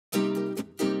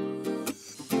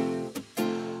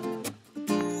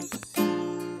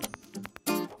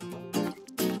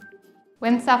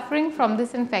When suffering from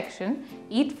this infection,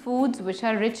 eat foods which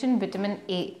are rich in vitamin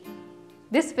A.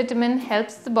 This vitamin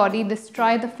helps the body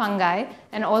destroy the fungi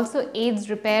and also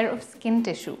aids repair of skin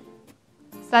tissue.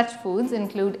 Such foods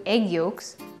include egg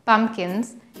yolks,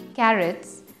 pumpkins,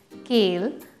 carrots,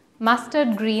 kale,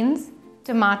 mustard greens,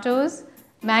 tomatoes,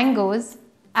 mangoes,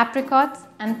 apricots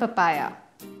and papaya.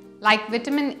 Like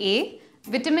vitamin A,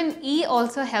 vitamin E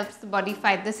also helps the body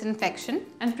fight this infection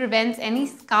and prevents any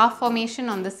scar formation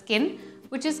on the skin,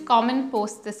 which is common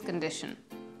post this condition.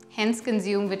 Hence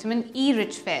consume vitamin E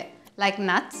rich fare like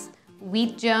nuts,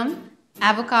 wheat germ,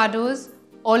 avocados,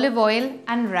 olive oil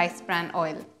and rice bran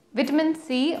oil. Vitamin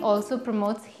C also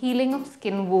promotes healing of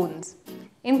skin wounds.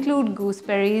 Include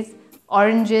gooseberries,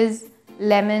 oranges,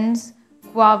 lemons,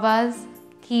 guavas,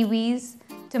 kiwis,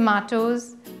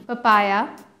 tomatoes, papaya,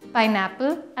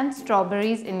 pineapple and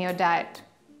strawberries in your diet.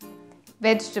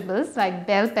 Vegetables like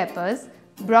bell peppers,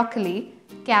 broccoli,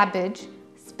 cabbage,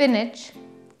 spinach,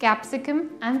 capsicum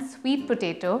and sweet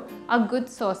potato are good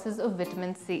sources of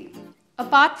vitamin C.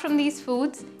 Apart from these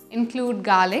foods, include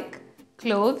garlic,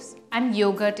 cloves and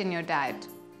yogurt in your diet.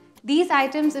 These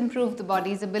items improve the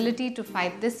body's ability to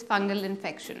fight this fungal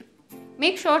infection.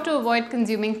 Make sure to avoid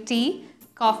consuming tea,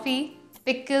 coffee,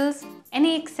 pickles,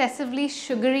 any excessively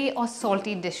sugary or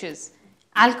salty dishes,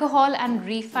 alcohol and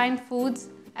refined foods,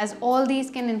 as all these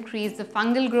can increase the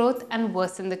fungal growth and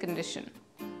worsen the condition.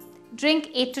 Drink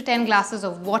 8 to 10 glasses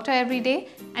of water every day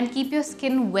and keep your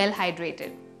skin well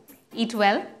hydrated. Eat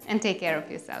well and take care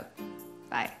of yourself.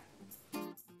 Bye.